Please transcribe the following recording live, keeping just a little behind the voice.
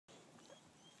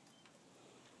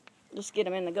just get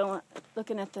them in the going,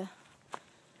 looking at the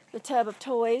tub of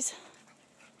toys.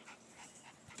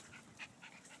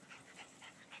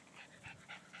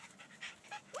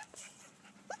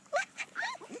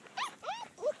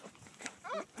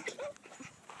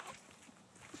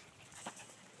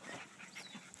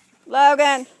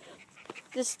 Logan,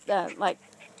 just like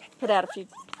put out a few,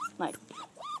 like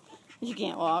you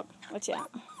can't walk. Watch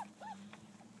out.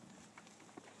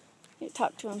 You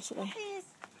talk to them so they.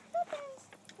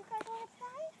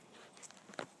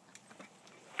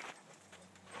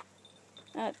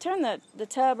 Turn the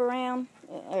tub around,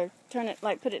 or turn it,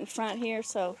 like put it in front here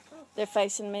so they're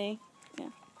facing me. Yeah.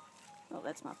 Oh,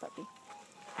 that's my puppy.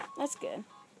 That's good.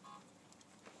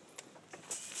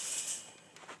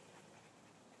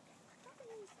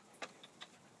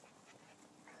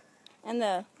 And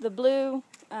the blue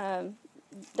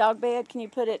dog bed, can you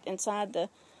put it inside the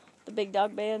big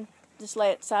dog bed? Just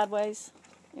lay it sideways.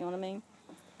 You know what I mean?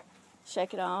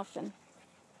 Shake it off and.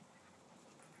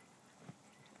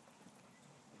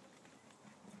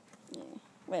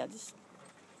 Well, just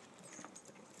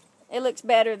it looks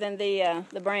better than the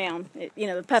brown. You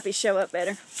know, the puppies show up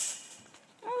better.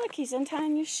 Oh, look, he's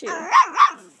untying your shoe.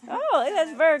 Oh,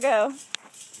 that's Virgo.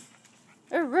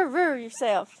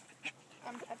 Yourself.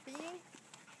 I'm puppy.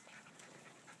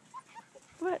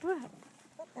 What?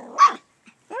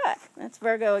 What? That's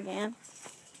Virgo again.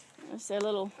 That's their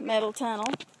little metal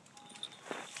tunnel.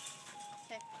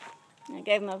 Okay. I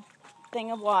gave him a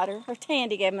thing of water, or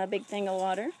Tandy gave him a big thing of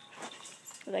water.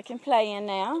 So they can play in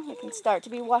now. They can start to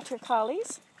be water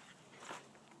collies.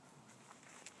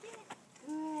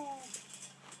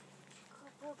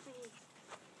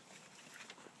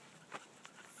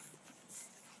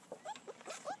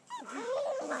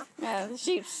 The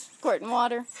sheep's squirting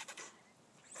water.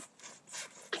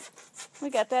 We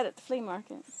got that at the flea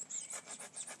market.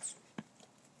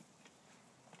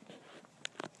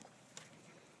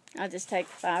 I'll just take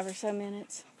 5 or so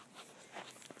minutes.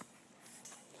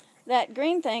 That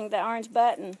green thing, the orange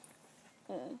button,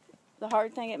 the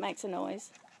hard thing, it makes a noise.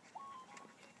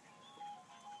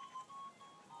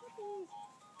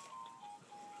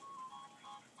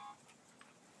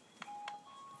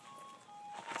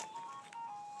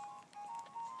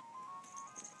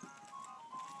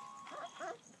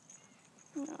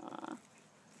 Aww,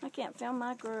 I can't film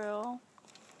my girl.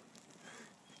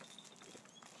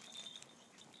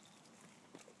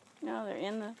 No, they're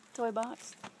in the toy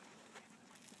box.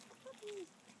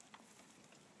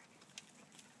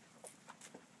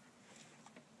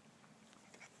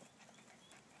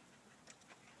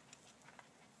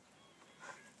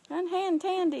 Unhand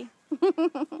Tandy. They're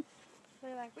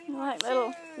like, we like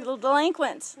little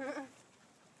delinquents.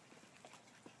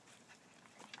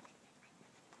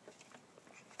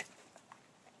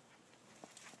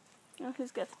 Oh,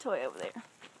 who's got the toy over there?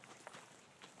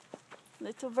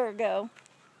 Little Virgo.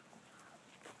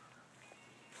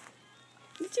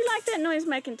 Did you like that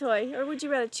noise-making toy, or would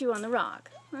you rather chew on the rock?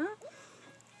 Huh?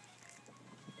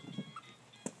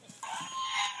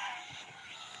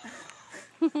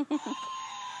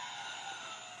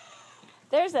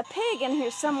 There's a pig in here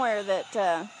somewhere that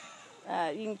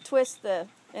you can twist and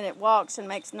it walks and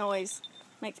makes noise,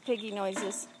 makes piggy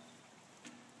noises.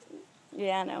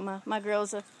 Yeah, I know, my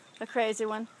girl's a crazy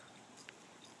one.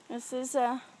 This is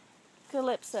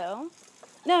Calypso.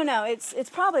 No, it's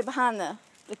probably behind the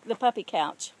puppy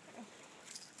couch.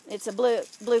 It's a blue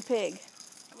pig.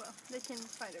 Well, they can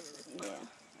fight over this. Yeah,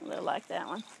 they'll like that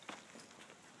one.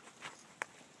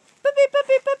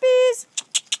 Puppies!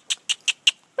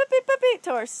 Puppy!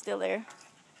 Taurus is still there.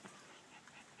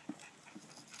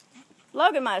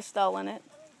 Logan might have stolen it.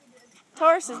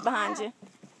 Taurus is behind you.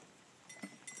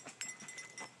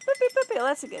 Puppy, well,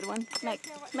 that's a good one.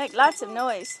 Make lots of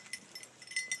noise.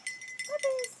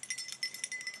 Puppies!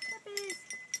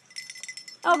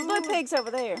 Oh, the blue pig's over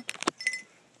there.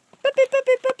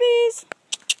 Puppies!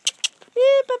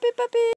 Yeah, puppy!